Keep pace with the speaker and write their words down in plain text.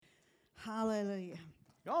Hallelujah.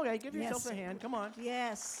 Okay, give yourself Yes. a hand. Come on.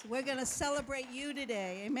 Yes, we're going to celebrate you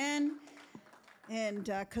today. Amen. And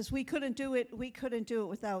because we couldn't do it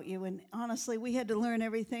without you. And honestly, we had to learn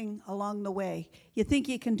everything along the way. You think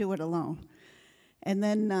you can do it alone, and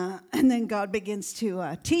then God begins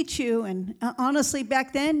to teach you. And honestly,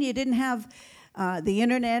 back then you didn't have the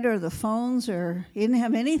internet or the phones, or you didn't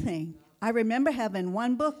have anything. I remember having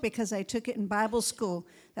one book because I took it in Bible school.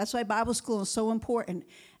 That's why Bible school is so important.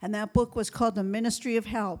 And that book was called The Ministry of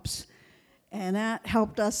Helps. And that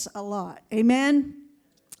helped us a lot. Amen?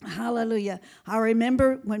 Hallelujah. I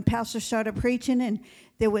remember when Pastor started preaching, and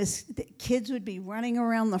the kids would be running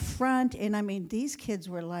around the front. And I mean, these kids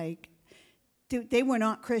were like, they were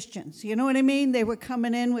not Christians. You know what I mean? They were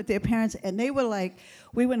coming in with their parents, and they were like,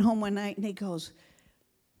 we went home one night, and he goes,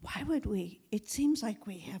 why would we? It seems like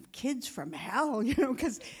we have kids from hell,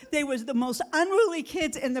 because they was the most unruly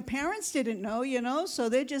kids, and the parents didn't know, so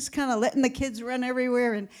they're just kind of letting the kids run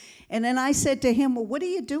everywhere. And then I said to him, well, what do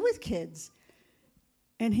you do with kids?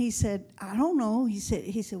 And he said, I don't know. He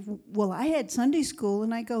said, well, I had Sunday school.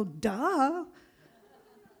 And I go, duh.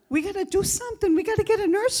 We got to do something. We got to get a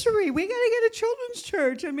nursery. We got to get a children's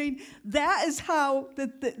church. I mean, that is how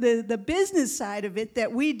the business side of it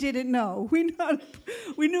that we didn't know. We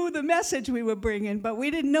knew the message we were bringing, but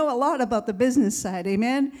we didn't know a lot about the business side.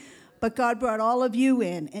 Amen. But God brought all of you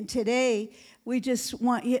in, and today we're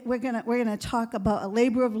gonna talk about a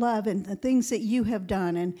labor of love and the things that you have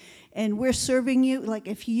done, and we're serving you. Like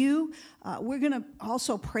if you, we're gonna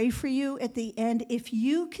also pray for you at the end. If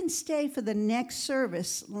you can stay for the next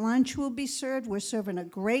service, lunch will be served. We're serving a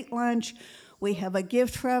great lunch. We have a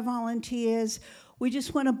gift for our volunteers. We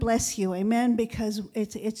just want to bless you, amen, because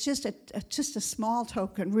it's just a small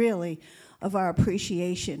token, really, of our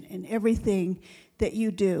appreciation and everything that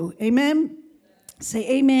you do. Amen? Say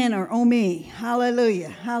amen or oh me.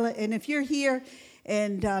 Hallelujah. And if you're here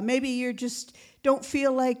and maybe you just don't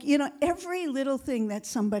feel like, every little thing that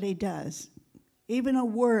somebody does, even a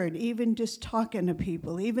word, even just talking to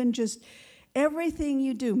people, even just everything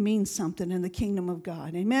you do means something in the kingdom of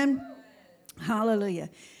God. Amen?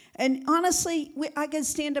 Hallelujah. And honestly, I can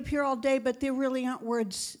stand up here all day, but there really aren't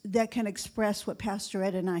words that can express what Pastor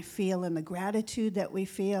Ed and I feel, and the gratitude that we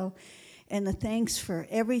feel, and the thanks for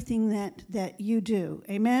everything that you do.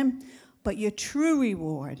 Amen? But your true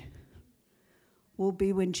reward will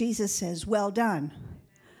be when Jesus says, well done,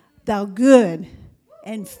 thou good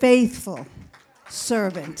and faithful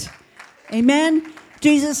servant. Amen?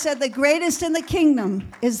 Jesus said the greatest in the kingdom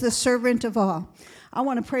is the servant of all. I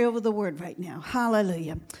want to pray over the word right now.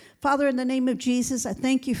 Hallelujah. Father, in the name of Jesus, I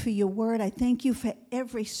thank you for your word. I thank you for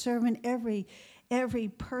every servant, every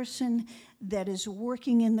person that is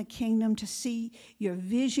working in the kingdom to see your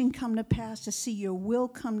vision come to pass, to see your will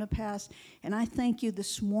come to pass. And I thank you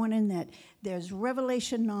this morning that there's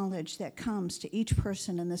revelation knowledge that comes to each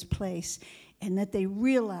person in this place, and that they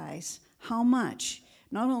realize how much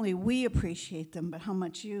not only we appreciate them, but how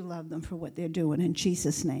much you love them for what they're doing. In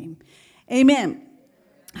Jesus' name, amen.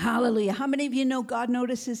 Hallelujah. How many of you know God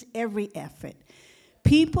notices every effort?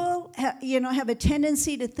 People, have a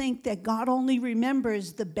tendency to think that God only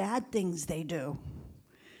remembers the bad things they do,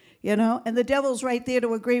 and the devil's right there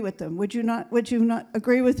to agree with them. Would you not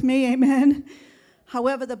agree with me? Amen.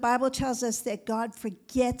 However, the Bible tells us that God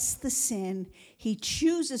forgets the sin. He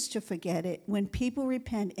chooses to forget it when people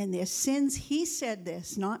repent, and their sins, he said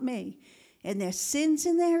this, not me, and their sins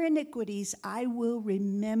and their iniquities I will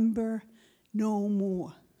remember no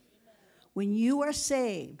more. When you are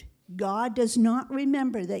saved, God does not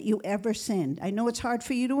remember that you ever sinned. I know it's hard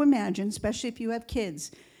for you to imagine, especially if you have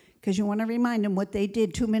kids, because you want to remind them what they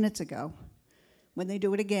did 2 minutes ago when they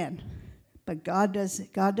do it again. But God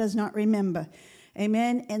does not remember.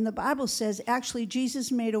 Amen. And the Bible says, actually, Jesus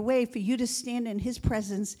made a way for you to stand in his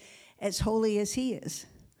presence as holy as he is.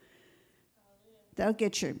 That'll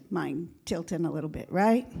get your mind tilting a little bit,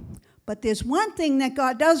 right? But there's one thing that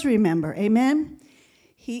God does remember. Amen.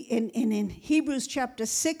 In Hebrews chapter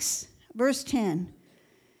 6, verse 10,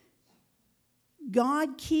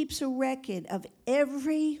 God keeps a record of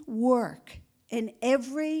every work and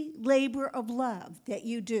every labor of love that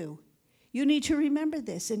you do. You need to remember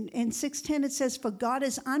this. In 6:10 it says, for God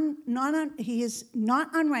is he is not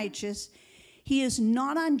unrighteous, he is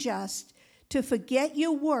not unjust to forget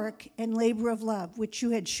your work and labor of love, which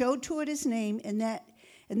you had showed toward his name,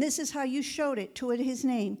 and this is how you showed it toward his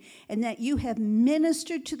name, and that you have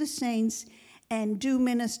ministered to the saints and do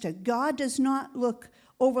minister. God does not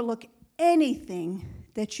overlook anything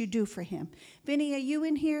that you do for him. Vinny, are you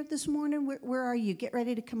in here this morning? Where are you? Get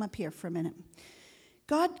ready to come up here for a minute.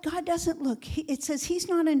 God doesn't look. It says he's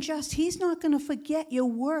not unjust. He's not going to forget your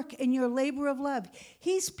work and your labor of love.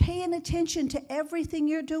 He's paying attention to everything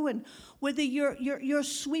you're doing, whether you're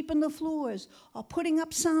sweeping the floors or putting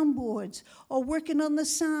up soundboards or working on the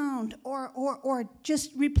sound or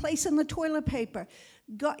just replacing the toilet paper.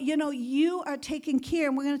 God, you are taking care,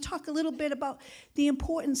 and we're going to talk a little bit about the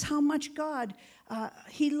importance, how much God,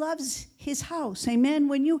 he loves his house. Amen.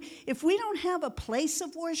 If we don't have a place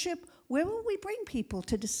of worship, where will we bring people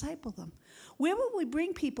to disciple them? Where will we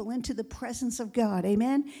bring people into the presence of God?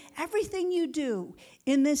 Amen? Everything you do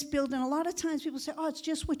in this building, a lot of times people say, it's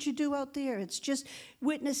just what you do out there. It's just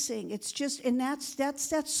witnessing. It's just, and that's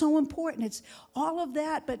so important. It's all of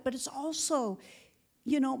that, but it's also,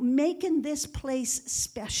 making this place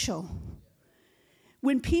special.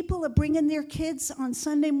 When people are bringing their kids on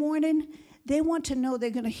Sunday morning, they want to know they're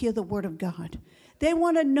going to hear the word of God. They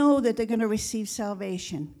want to know that they're going to receive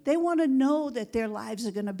salvation. They want to know that their lives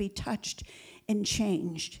are going to be touched and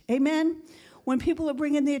changed. Amen? When people are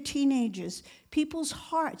bringing their teenagers, people's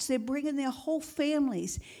hearts, they're bringing their whole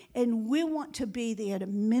families, and we want to be there to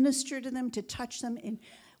minister to them, to touch them, and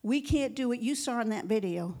we can't do it. You saw in that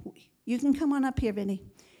video. You can come on up here, Vinny.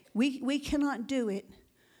 We cannot do it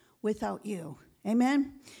without you.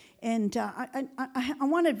 Amen? And I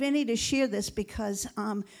wanted Vinny to share this because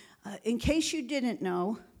in case you didn't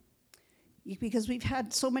know, because we've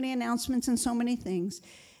had so many announcements and so many things,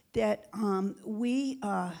 that we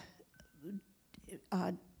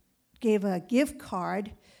gave a gift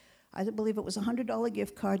card. I believe it was a $100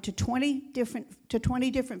 gift card to 20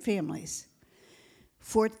 different families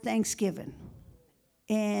for Thanksgiving.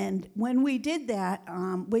 And when we did that,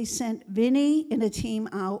 we sent Vinny and a team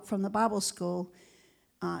out from the Bible school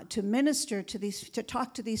to minister to to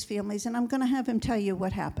talk to these families, and I'm going to have him tell you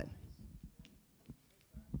what happened.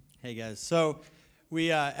 Hey guys, so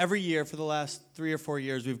we every year for the last 3 or 4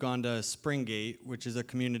 years we've gone to Springgate, which is a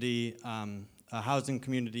community, a housing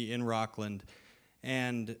community in Rockland,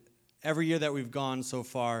 and every year that we've gone so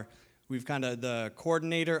far, we've the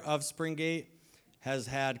coordinator of Springgate has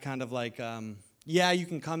had kind of like, you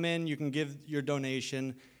can come in, you can give your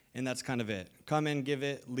donation, and that's kind of it. Come in, give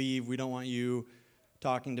it, leave. We don't want you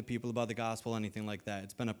talking to people about the gospel, anything like that.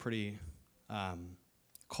 It's been a pretty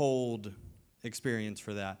cold experience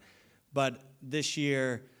for that. But this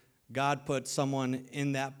year, God put someone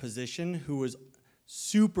in that position who was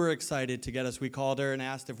super excited to get us. We called her and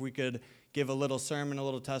asked if we could give a little sermon, a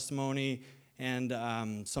little testimony,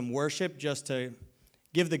 and some worship just to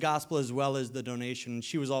give the gospel as well as the donation. And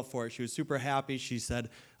she was all for it. She was super happy. She said,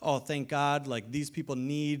 thank God. Like, these people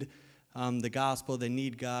need the gospel. They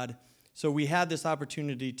need God. So we had this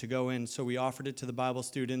opportunity to go in, so we offered it to the Bible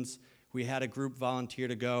students. We had a group volunteer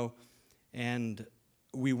to go, and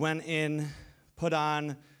we went in, put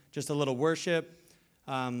on just a little worship.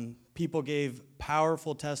 People gave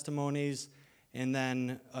powerful testimonies, and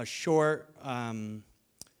then a short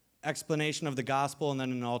explanation of the gospel, and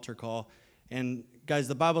then an altar call. And guys,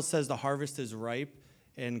 the Bible says the harvest is ripe,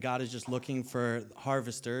 and God is just looking for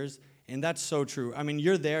harvesters. And that's so true. I mean,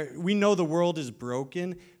 you're there. We know the world is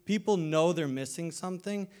broken. People know they're missing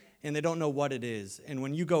something, and they don't know what it is. And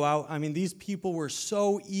when you go out, I mean, these people were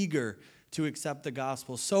so eager to accept the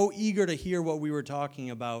gospel, so eager to hear what we were talking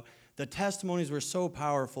about. The testimonies were so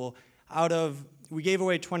powerful. We gave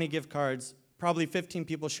away 20 gift cards. Probably 15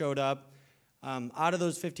 people showed up. Out of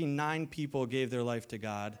those 15, 9 people gave their life to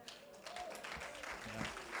God.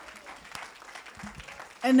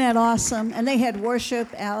 Isn't that awesome? And they had worship,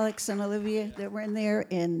 Alex and Olivia that were in there,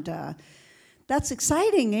 and that's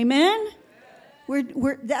exciting, amen?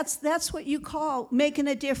 That's what you call making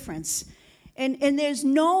a difference. And there's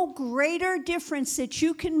no greater difference that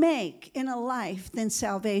you can make in a life than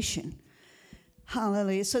salvation.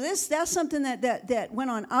 Hallelujah. So that's something that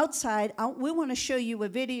went on outside. We want to show you a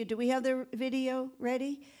video. Do we have the video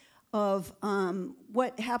ready? Of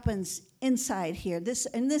what happens inside here. This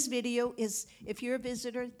video is, if you're a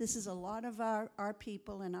visitor, this is a lot of our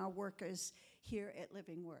people and our workers here at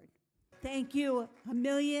Living Word. Thank you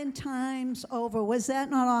 1,000,000 times over. Was that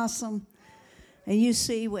not awesome? And you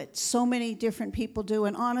see what so many different people do.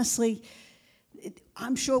 And honestly,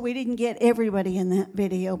 I'm sure we didn't get everybody in that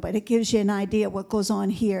video, but it gives you an idea what goes on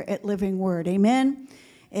here at Living Word. Amen?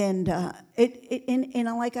 And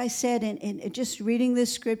like I said, in just reading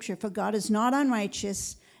this scripture, for God is not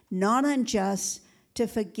unrighteous, not unjust, to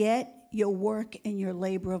forget your work and your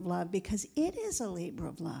labor of love, because it is a labor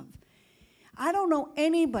of love. I don't know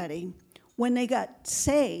anybody, when they got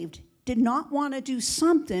saved, did not want to do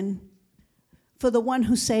something for the one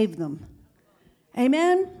who saved them.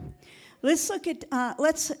 Amen? Let's look at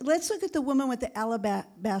the woman with the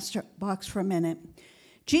alabaster box for a minute.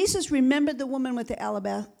 Jesus remembered the woman with the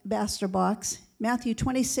alabaster box, Matthew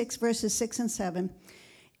 26, verses 6 and 7.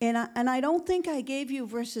 And I don't think I gave you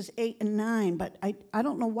verses 8 and 9, but I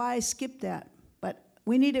don't know why I skipped that. But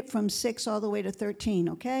we need it from 6 all the way to 13,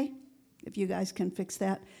 okay? If you guys can fix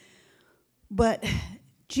that. But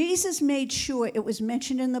Jesus made sure it was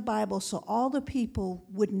mentioned in the Bible so all the people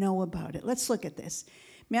would know about it. Let's look at this.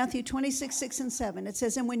 Matthew 26, 6 and 7. It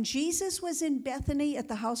says, "And when Jesus was in Bethany at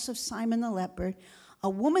the house of Simon the leper, a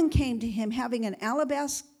woman came to him having an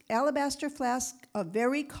alabaster flask of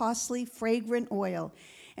very costly, fragrant oil,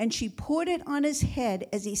 and she poured it on his head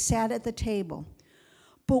as he sat at the table.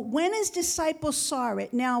 But when his disciples saw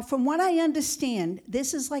it," now from what I understand,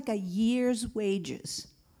 this is like a year's wages.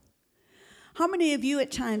 How many of you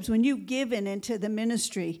at times when you've given into the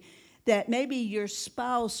ministry that maybe your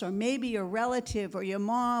spouse or maybe your relative or your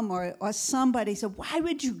mom or somebody said, "Why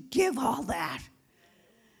would you give all that?"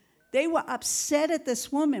 They were upset at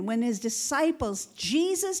this woman. When his disciples,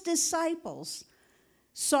 Jesus' disciples,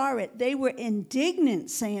 saw it, they were indignant,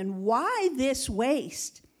 saying, "Why this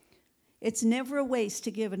waste?" It's never a waste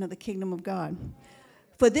to give into the kingdom of God.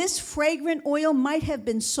 "For this fragrant oil might have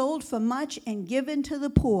been sold for much and given to the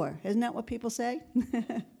poor." Isn't that what people say?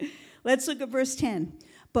 Let's look at verse 10.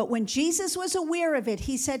 "But when Jesus was aware of it,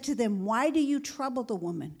 he said to them, 'Why do you trouble the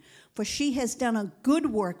woman? For she has done a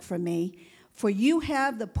good work for me. For you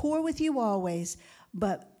have the poor with you always,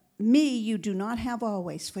 but me you do not have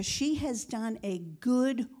always. For she has done a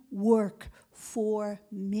good work for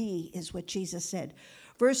me,' is what Jesus said.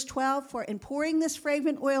 Verse 12, "For in pouring this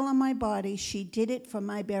fragrant oil on my body, she did it for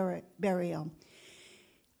my burial.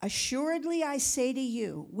 Assuredly I say to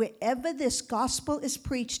you, wherever this gospel is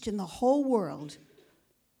preached in the whole world,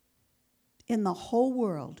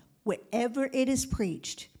 wherever it is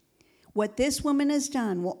preached, what this woman has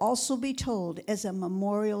done will also be told as a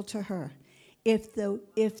memorial to her." If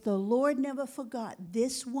the Lord never forgot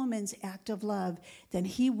this woman's act of love, then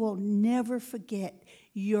he will never forget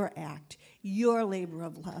your act, your labor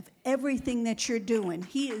of love, everything that you're doing.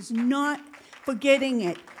 He is not forgetting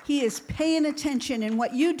it. He is paying attention, and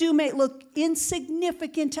what you do may look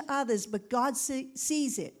insignificant to others, but God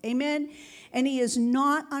sees it. Amen? And he is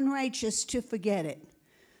not unrighteous to forget it.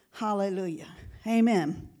 Hallelujah.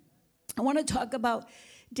 Amen. I want to talk about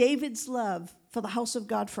David's love for the house of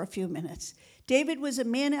God for a few minutes. David was a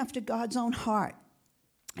man after God's own heart.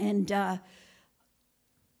 And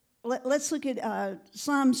let's look at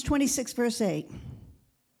Psalms 26, verse 8.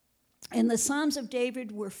 And the Psalms of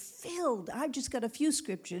David were filled, I've just got a few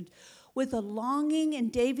scriptures, with a longing in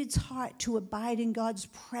David's heart to abide in God's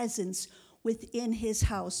presence within his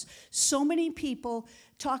house. So many people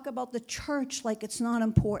talk about the church like it's not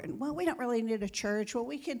important. Well, we don't really need a church. Well,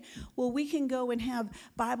 we can go and have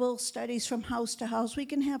Bible studies from house to house. We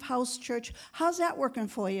can have house church. How's that working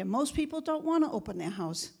for you? Most people don't want to open their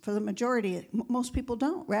house. For the majority, most people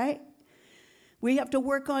don't, right? We have to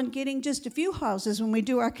work on getting just a few houses when we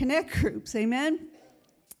do our connect groups. Amen.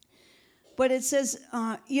 But it says,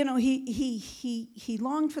 he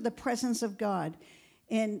longed for the presence of God.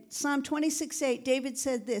 In Psalm 26:8, David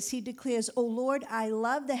said this. He declares, "O Lord, I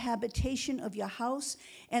love the habitation of your house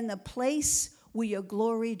and the place where your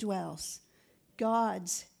glory dwells."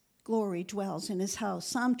 God's glory dwells in his house.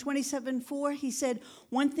 Psalm 27:4, he said,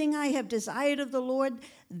 "One thing I have desired of the Lord,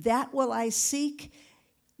 that will I seek."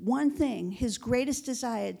 One thing, his greatest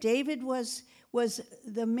desire. David was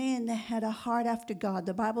the man that had a heart after God.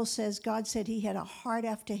 The Bible says God said he had a heart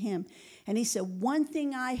after him. And he said, "One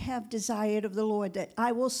thing I have desired of the Lord that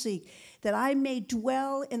I will seek, that I may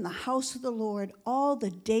dwell in the house of the Lord all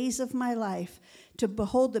the days of my life, to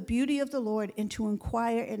behold the beauty of the Lord and to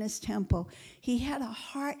inquire in his temple." He had a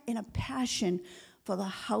heart and a passion for the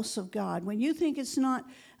house of God. When you think it's not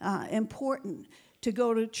important to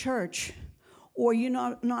go to church, or you're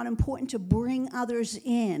not important to bring others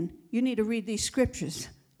in, you need to read these scriptures.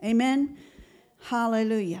 Amen?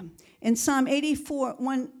 Hallelujah. In Psalm 84,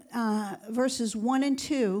 verses 1 and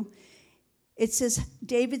 2, it says,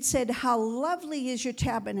 David said, "How lovely is your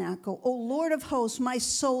tabernacle, O Lord of hosts. My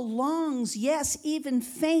soul longs, yes, even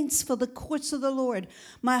faints for the courts of the Lord.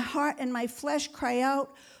 My heart and my flesh cry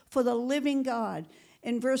out for the living God."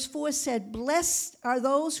 And verse 4 said, "Blessed are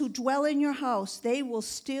those who dwell in your house. They will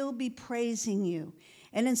still be praising you."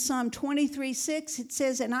 And in Psalm 23:6, it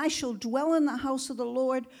says, "And I shall dwell in the house of the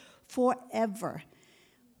Lord forever."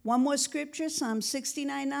 One more scripture, Psalm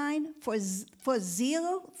 69:9, for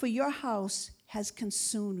zeal for your house has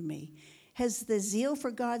consumed me. Has the zeal for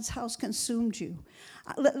God's house consumed you?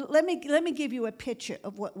 Let me give you a picture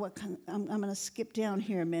of what I'm going to skip down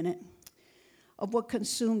here a minute, of what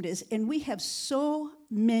consumed is. And we have so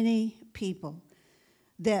many people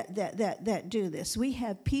that do this. We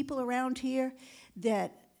have people around here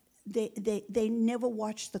that they never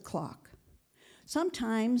watch the clock.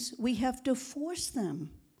 Sometimes we have to force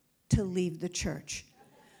them to leave the church.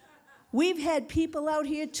 We've had people out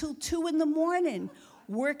here till 2 a.m.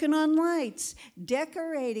 working on lights,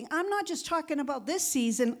 decorating. I'm not just talking about this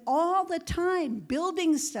season, all the time,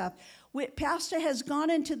 building stuff. Pastor has gone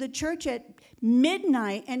into the church at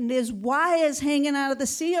midnight, and there's wires hanging out of the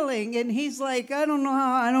ceiling, and he's like, I don't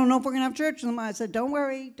know if we're going to have church tomorrow. I said, don't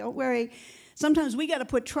worry. Sometimes we got to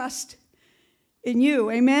put trust in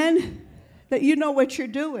you, amen, that you know what you're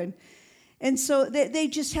doing. And so they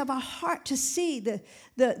just have a heart to see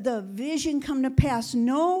the vision come to pass.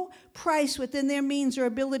 No price within their means or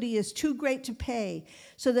ability is too great to pay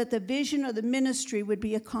so that the vision of the ministry would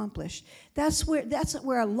be accomplished. That's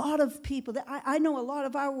where a lot of people, I know a lot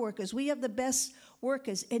of our workers, we have the best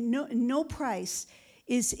workers, and no price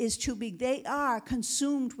is too big. They are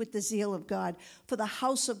consumed with the zeal of God for the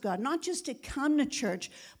house of God, not just to come to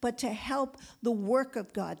church, but to help the work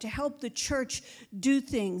of God, to help the church do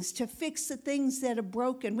things, to fix the things that are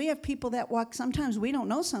broken. We have people that walk, sometimes we don't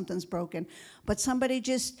know something's broken, but somebody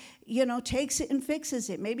just, takes it and fixes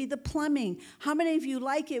it. Maybe the plumbing. How many of you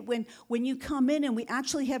like it when you come in and we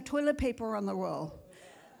actually have toilet paper on the roll?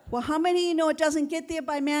 Well, how many of you know it doesn't get there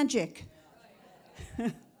by magic?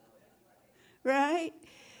 Right?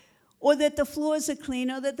 Or that the floors are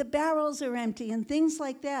clean, or that the barrels are empty, and things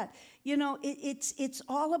like that. It's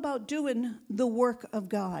all about doing the work of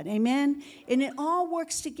God, amen? And it all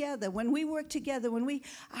works together. When we work together,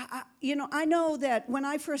 I know that when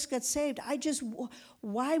I first got saved,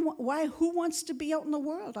 why, who wants to be out in the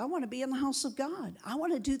world? I want to be in the house of God. I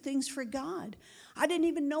want to do things for God. I didn't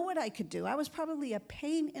even know what I could do. I was probably a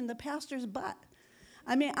pain in the pastor's butt.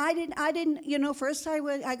 I didn't, first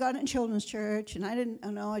I got in children's church, and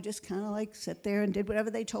I just kind of sat there and did whatever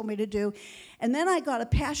they told me to do. And then I got a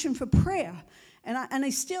passion for prayer. And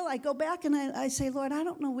I go back and I say, Lord, I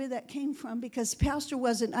don't know where that came from, because pastor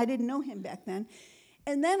I didn't know him back then.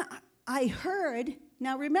 And then I heard,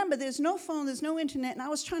 now remember, there's no phone, there's no internet, and I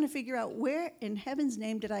was trying to figure out where in heaven's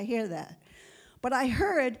name did I hear that. But I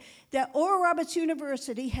heard that Oral Roberts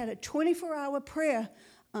University had a 24-hour prayer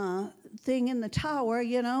thing in the tower,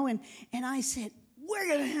 and I said, we're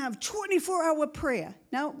going to have 24-hour prayer.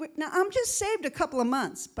 Now I'm just saved a couple of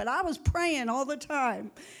months, but I was praying all the time.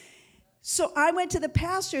 So I went to the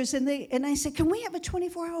pastors, and I said, can we have a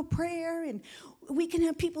 24-hour prayer, and we can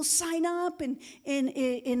have people sign up, and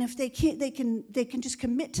if they can't, they can just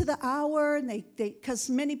commit to the hour, and because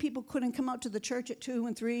many people couldn't come out to the church at 2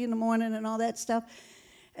 and 3 in the morning and all that stuff.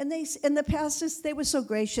 And the pastors, they were so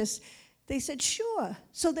gracious. They said, sure.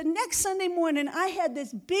 So the next Sunday morning, I had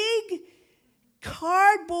this big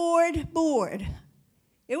cardboard board.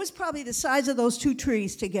 It was probably the size of those 2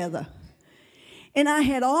 trees together. And I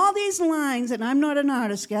had all these lines, and I'm not an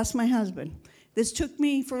artist, ask my husband. This took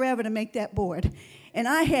me forever to make that board. And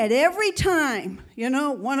I had every time,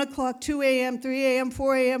 1 o'clock, 2 a.m., 3 a.m.,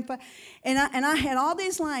 4 a.m., 5, and I had all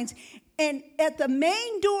these lines. And at the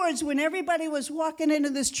main doors, when everybody was walking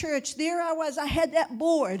into this church, there I was, I had that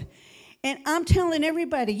board. And I'm telling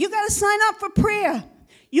everybody, you got to sign up for prayer.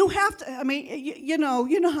 You have to. You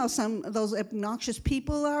know how some of those obnoxious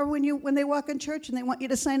people are when they walk in church and they want you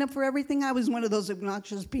to sign up for everything. I was one of those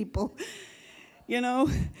obnoxious people, And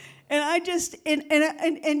I just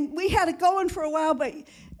and we had it going for a while, but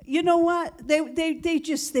you know what? They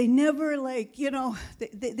never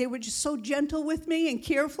they were just so gentle with me and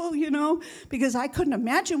careful, because I couldn't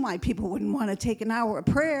imagine why people wouldn't want to take an hour of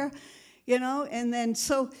prayer. And then it's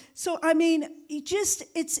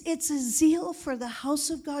a zeal for the house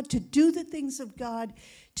of God, to do the things of God,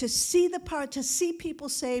 to see people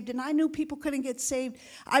saved. And I knew people couldn't get saved.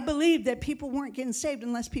 I believed that people weren't getting saved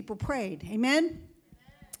unless people prayed. Amen?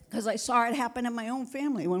 Because I saw it happen in my own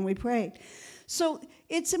family when we prayed. So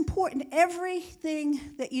it's important, everything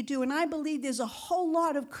that you do. And I believe there's a whole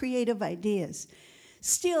lot of creative ideas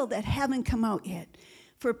still that haven't come out yet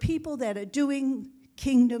for people that are doing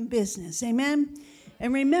kingdom business, amen?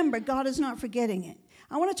 And remember, God is not forgetting it.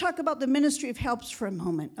 I want to talk about the ministry of helps for a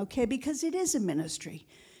moment, okay? Because it is a ministry,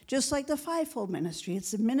 just like the fivefold ministry.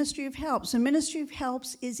 It's a ministry of helps. The ministry of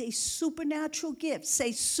helps is a supernatural gift.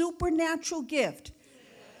 Say supernatural gift.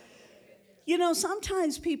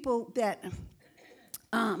 Sometimes people that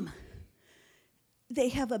they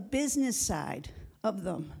have a business side of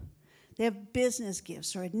them. They have business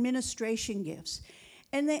gifts or administration gifts.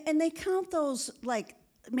 And they count those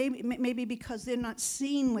maybe because they're not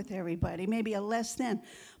seen with everybody, maybe a less than.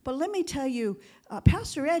 But let me tell you,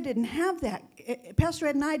 Pastor Ed didn't have that. Pastor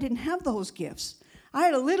Ed and I didn't have those gifts. I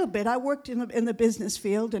had a little bit. I worked in the business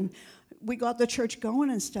field, and we got the church going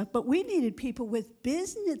and stuff, but we needed people with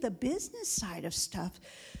the business side of stuff,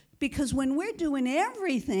 because when we're doing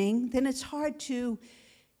everything, then it's hard to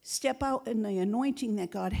step out in the anointing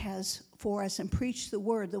that God has for us and preach the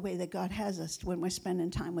word the way that God has us when we're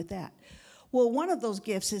spending time with that. Well, one of those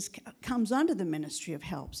gifts comes under the ministry of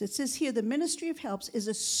helps. It says here, the ministry of helps is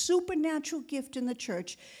a supernatural gift in the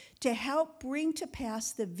church to help bring to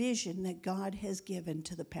pass the vision that God has given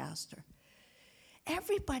to the pastor.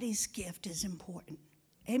 Everybody's gift is important.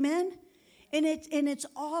 Amen? And it's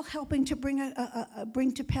all helping to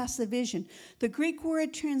bring to pass the vision. The Greek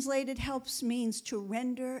word translated helps means to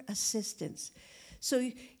render assistance.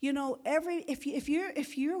 So, you know,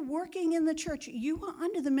 if you're working in the church, you are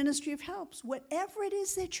under the ministry of helps, whatever it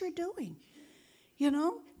is that you're doing. You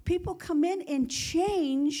know, people come in and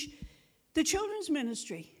change the children's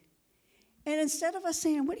ministry. And instead of us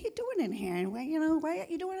saying, what are you doing in here? And why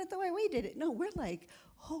aren't you doing it the way we did it? No, we're like,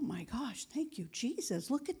 oh my gosh, thank you,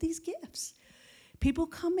 Jesus. Look at these gifts. People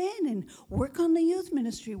come in and work on the youth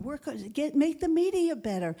ministry, make the media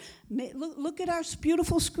better. Look at our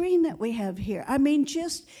beautiful screen that we have here. I mean,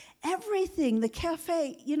 just everything. The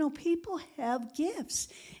cafe, you know, people have gifts,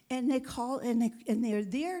 and they're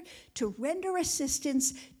there to render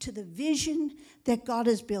assistance to the vision that God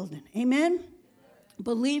is building. Amen?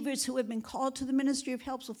 Believers who have been called to the ministry of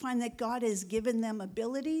helps will find that God has given them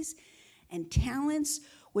abilities and talents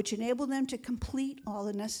which enable them to complete all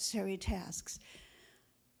the necessary tasks.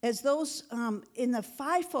 As those in the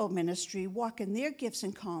fivefold ministry walk in their gifts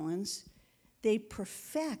and callings, they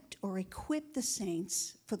perfect or equip the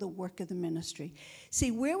saints for the work of the ministry. See,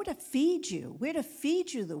 we're to feed you. We're to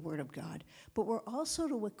feed you the word of God, but we're also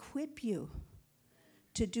to equip you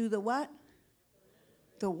to do the what?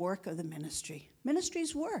 The work of the ministry.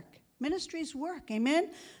 Ministry's work. Ministry's work. Amen?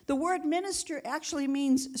 The word minister actually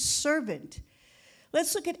means servant.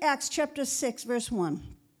 Let's look at Acts chapter 6, verse 1.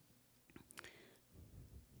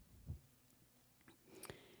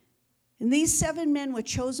 And these 7 men were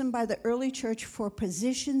chosen by the early church for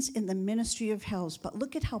positions in the ministry of helps. But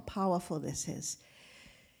look at how powerful this is.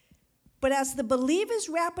 But as the believers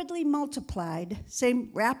rapidly multiplied, say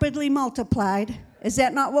rapidly multiplied, is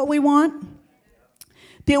that not what we want?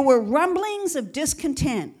 There were rumblings of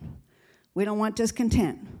discontent. We don't want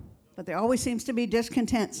discontent, but there always seems to be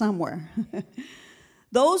discontent somewhere.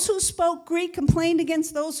 Those who spoke Greek complained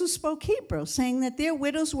against those who spoke Hebrew, saying that their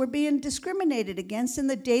widows were being discriminated against in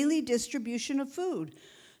the daily distribution of food.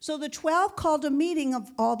 So the 12 called a meeting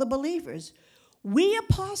of all the believers. We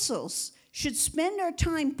apostles should spend our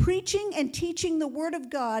time preaching and teaching the word of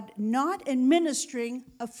God, not administering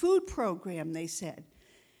a food program, they said.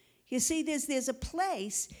 You see, there's a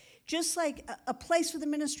place, just like a place for the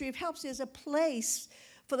ministry of helps, there's a place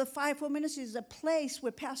for the fivefold ministry, is a place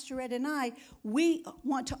where Pastor Ed and we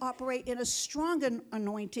want to operate in a strong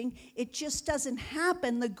anointing. It just doesn't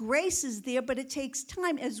happen. The grace is there, but it takes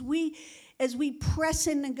time as we press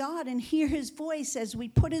into God and hear his voice, as we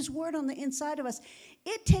put his word on the inside of us.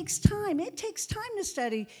 It takes time. It takes time to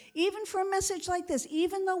study, even for a message like this.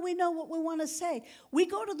 Even though we know what we want to say, we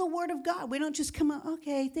go to the word of God. We don't just come out,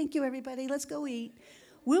 okay, thank you, everybody, let's go eat.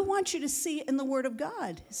 We want you to see it in the word of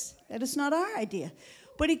God. That is not our idea.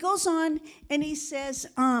 But he goes on and he says,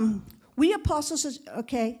 we apostles,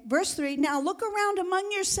 okay, verse 3, now look around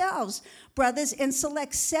among yourselves, brothers, and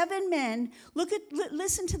select 7 men.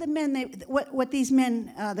 Listen to the men, what these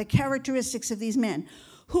men, the characteristics of these men,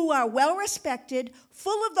 who are well-respected,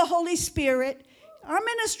 full of the Holy Spirit. Our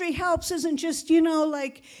ministry helps isn't just,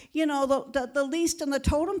 the least on the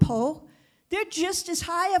totem pole. They're just as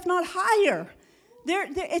high, if not higher.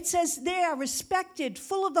 It says they are respected,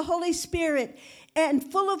 full of the Holy Spirit, and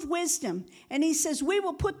full of wisdom. And he says, we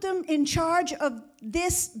will put them in charge of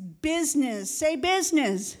this business. Say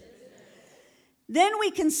business. Then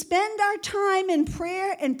we can spend our time in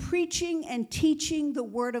prayer and preaching and teaching the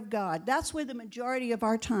word of God. That's where the majority of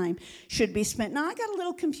our time should be spent. Now, I got a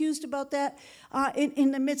little confused about that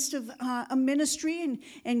in the midst of a ministry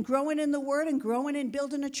and growing in the word and growing and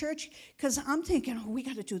building a church, because I'm thinking, we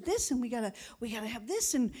got to do this and we got to have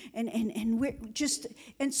this and we're just,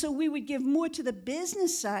 and so we would give more to the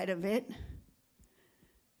business side of it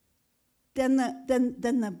than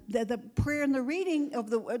the prayer and the reading of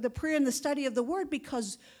the prayer and the study of the word,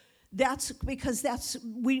 because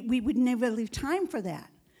we would never leave time for that.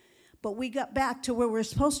 But we got back to where we're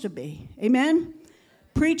supposed to be. Amen?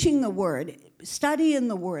 Preaching the word, studying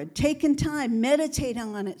the word, taking time,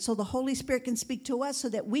 meditating on it so the Holy Spirit can speak to us, so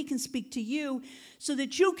that we can speak to you, so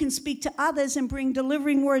that you can speak to others and bring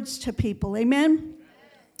delivering words to people. Amen?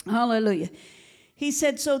 Hallelujah. He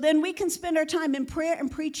said, so then we can spend our time in prayer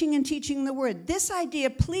and preaching and teaching the word. This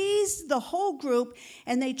idea pleased the whole group,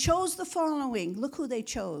 and they chose the following. Look who they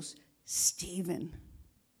chose. Stephen,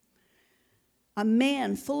 a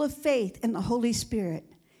man full of faith in the Holy Spirit.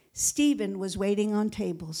 Stephen was waiting on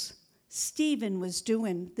tables. Stephen was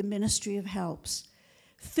doing the ministry of helps.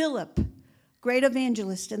 Philip, great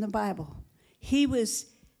evangelist in the Bible, he was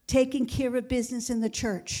taking care of business in the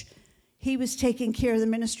church. He was taking care of the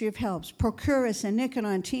ministry of helps. Prochorus and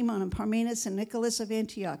Nicanor and Timon and Parmenas and Nicholas of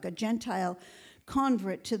Antioch, a Gentile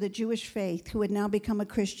convert to the Jewish faith who had now become a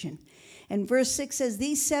Christian. And verse 6 says,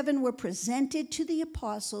 these 7 were presented to the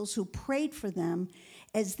apostles who prayed for them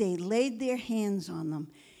as they laid their hands on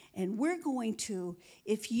them. And we're going to,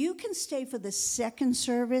 if you can stay for the second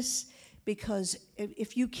service, because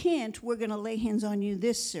if you can't, we're going to lay hands on you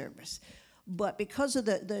this service. But because of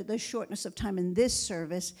the shortness of time in this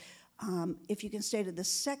service, if you can stay to the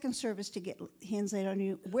second service to get hands laid on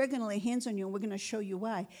you, we're going to lay hands on you, and we're going to show you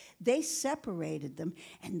why. They separated them,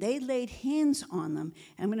 and they laid hands on them.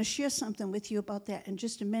 And I'm going to share something with you about that in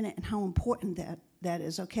just a minute and how important that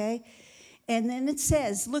is, okay? And then it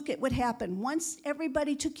says, look at what happened. Once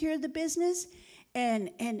everybody took care of the business, and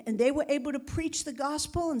they were able to preach the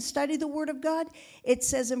gospel and study the word of God, it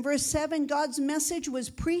says in verse 7, God's message was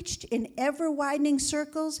preached in ever-widening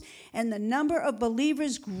circles, and the number of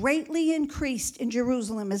believers greatly increased in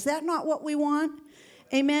Jerusalem. Is that not what we want?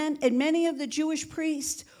 Amen? And many of the Jewish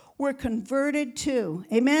priests were converted too.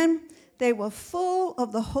 Amen? They were full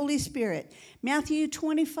of the Holy Spirit. Matthew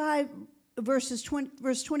 25, verse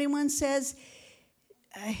 21 says,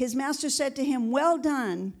 his master said to him, well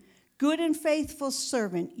done, good and faithful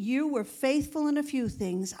servant, you were faithful in a few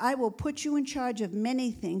things. I will put you in charge of many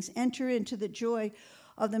things. Enter into the joy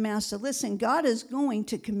of the master. Listen, God is going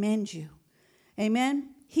to commend you.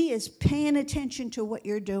 Amen? He is paying attention to what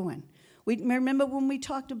you're doing. We remember when we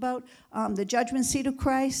talked about the judgment seat of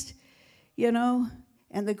Christ,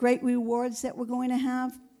 and the great rewards that we're going to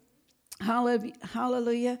have.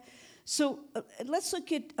 Hallelujah. So let's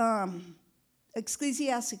look at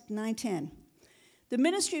Ecclesiastes 9:10. The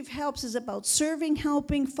ministry of helps is about serving,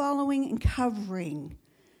 helping, following, and covering.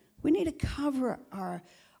 We need to cover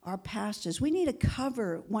our pastors. We need to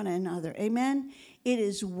cover one another. Amen? It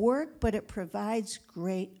is work, but it provides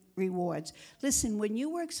great rewards. Listen, when you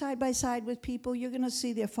work side by side with people, you're going to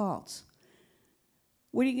see their faults.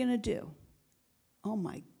 What are you going to do? Oh,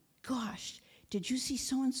 my gosh. Did you see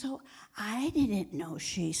so-and-so? I didn't know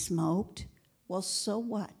she smoked. Well, so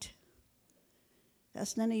what?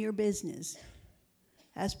 That's none of your business.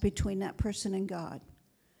 That's between that person and God.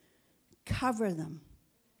 Cover them.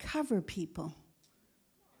 Cover people.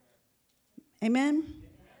 Amen?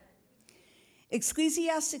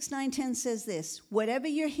 Ecclesiastes 9:10 says this, whatever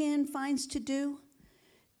your hand finds to do,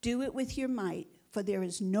 do it with your might, for there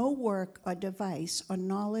is no work or device or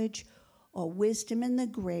knowledge or wisdom in the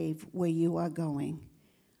grave where you are going.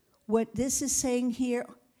 What this is saying here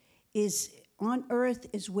is on earth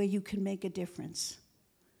is where you can make a difference.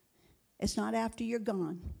 It's not after you're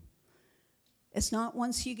gone. It's not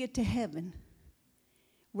once you get to heaven.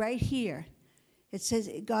 Right here, it says,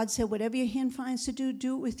 God said, whatever your hand finds to do,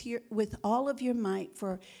 do it with all of your might.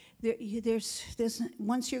 For there's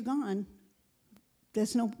once you're gone,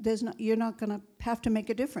 you're not going to have to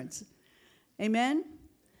make a difference. Amen?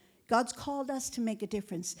 God's called us to make a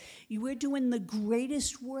difference. We're doing the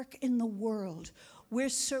greatest work in the world. We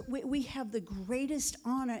have the greatest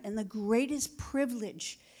honor and the greatest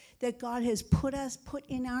privilege that God has put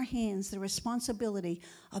in our hands the responsibility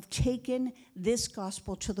of taking this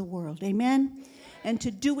gospel to the world. Amen? And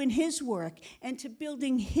to doing his work and to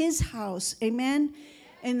building his house. Amen?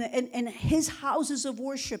 And his houses of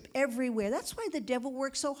worship everywhere. That's why the devil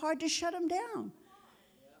worked so hard to shut him down.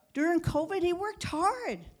 During COVID, he worked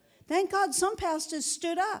hard. Thank God some pastors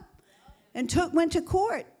stood up and went to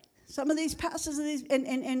court. Some of these pastors,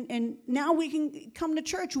 and now we can come to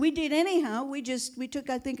church. We did anyhow. We took,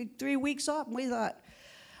 I think, 3 weeks off, and we thought,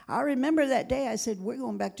 I remember that day I said, we're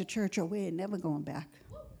going back to church, or we ain't never going back.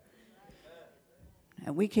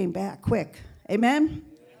 And we came back quick. Amen?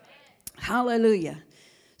 Hallelujah.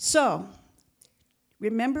 So,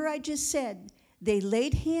 remember I just said, they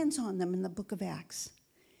laid hands on them in the book of Acts.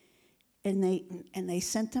 And they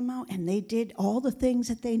sent them out, and they did all the things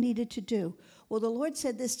that they needed to do. Well, the Lord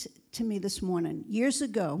said this to me this morning. Years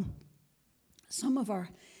ago,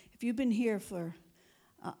 if you've been here for,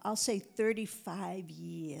 I'll say 35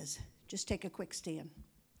 years, just take a quick stand.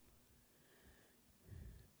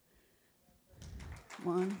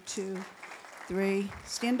 1, 2, 3.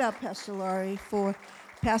 Stand up, Pastor Laurie, for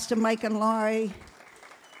Pastor Mike and Laurie.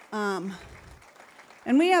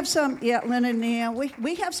 And we have some, Leonard and Leanne,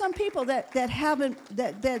 we have some people that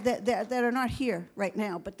are not here right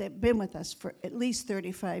now, but they've been with us for at least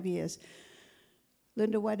 35 years.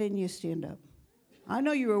 Linda, why didn't you stand up? I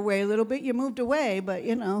know you were away a little bit. You moved away, but,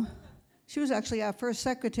 she was actually our first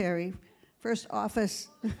secretary, first office.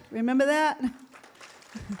 Remember that?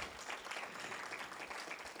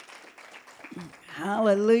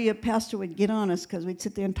 Hallelujah. Pastor would get on us because we'd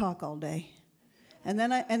sit there and talk all day. And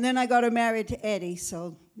then I got her married to Eddie,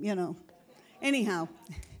 so, Anyhow,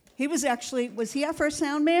 was he our first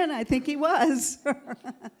sound man? I think he was.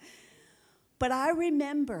 But I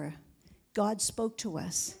remember God spoke to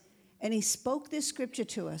us, and he spoke this scripture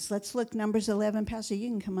to us. Let's look, Numbers 11. Pastor, you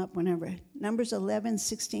can come up whenever. Numbers 11,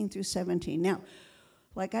 16 through 17. Now,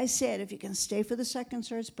 like I said, if you can stay for the second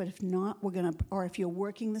service, but if not, or if you're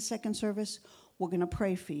working the second service, we're going to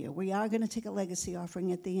pray for you. We are going to take a legacy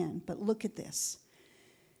offering at the end, but look at this.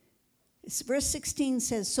 Verse 16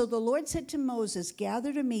 says, "So the Lord said to Moses,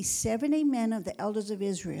 gather to me 70 men of the elders of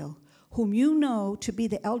Israel, whom you know to be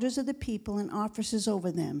the elders of the people and officers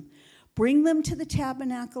over them. Bring them to the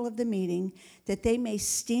tabernacle of the meeting, that they may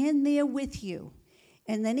stand there with you."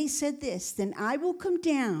 And then he said this, "Then I will come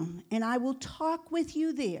down, and I will talk with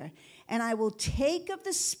you there, and I will take of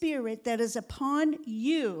the Spirit that is upon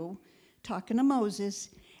you," talking to Moses,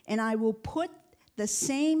 "and I will put the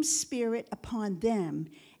same Spirit upon them,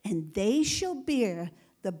 and they shall bear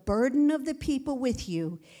the burden of the people with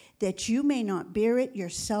you, that you may not bear it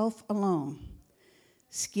yourself alone."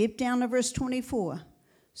 Skip down to verse 24.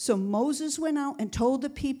 "So Moses went out and told the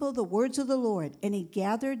people the words of the Lord, and he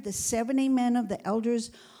gathered the 70 men of the elders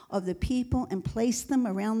of the people and placed them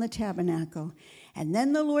around the tabernacle. And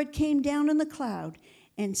then the Lord came down in the cloud,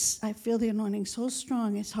 and I feel the anointing so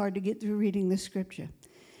strong it's hard to get through reading the scripture,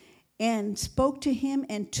 and spoke to him,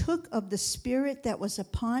 and took of the Spirit that was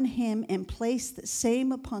upon him and placed the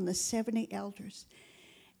same upon the 70 elders.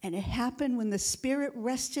 And it happened when the Spirit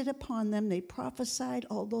rested upon them, they prophesied,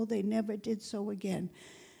 although they never did so again."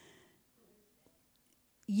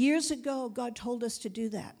 Years ago, God told us to do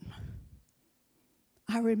that.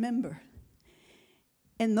 I remember.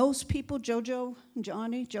 And those people, Jojo,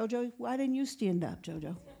 Johnny, Jojo, why didn't you stand up,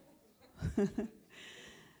 Jojo?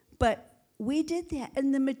 But we did that,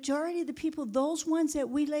 and the majority of the people, those ones that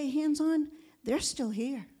we lay hands on, they're still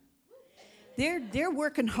here. They're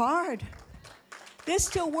working hard. They're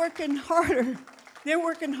still working harder. They're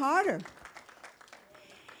working harder.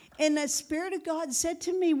 And the Spirit of God said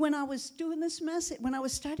to me when I was doing this message, when I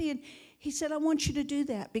was studying, he said, "I want you to do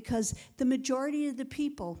that, because the majority of the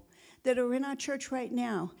people that are in our church right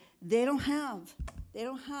now, they don't have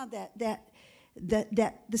that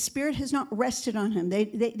the Spirit has not rested on him.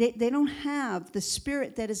 They don't have the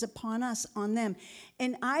Spirit that is upon us on them."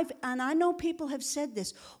 And I know people have said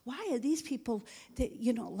this. Why are these people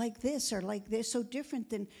like this, or like they're so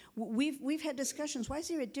different than we've had discussions. Why is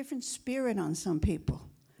there a different spirit on some people?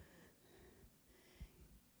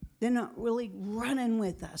 They're not really running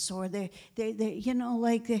with us, or they're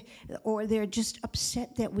just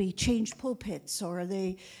upset that we changed pulpits, or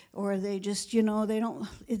they just, they don't.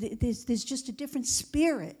 There's just a different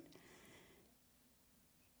spirit.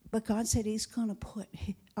 But God said He's going to put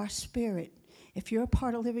our spirit. If you're a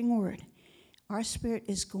part of Living Word, our spirit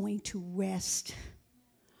is going to rest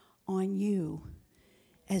on you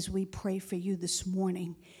as we pray for you this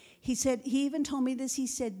morning. He even told me this. He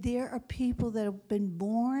said, there are people that have been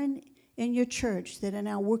born in your church that are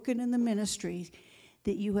now working in the ministry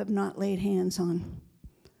that you have not laid hands on.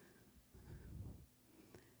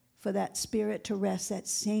 For that Spirit to rest, that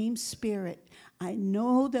same Spirit. I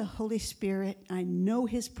know the Holy Spirit. I know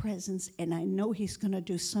His presence, and I know He's going to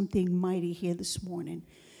do something mighty here this morning.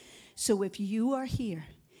 So if you are here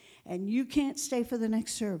and you can't stay for the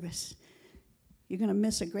next service, you're going to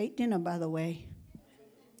miss a great dinner, by the way.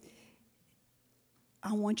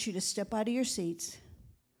 I want you to step out of your seats,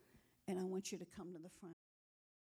 and I want you to come to the front.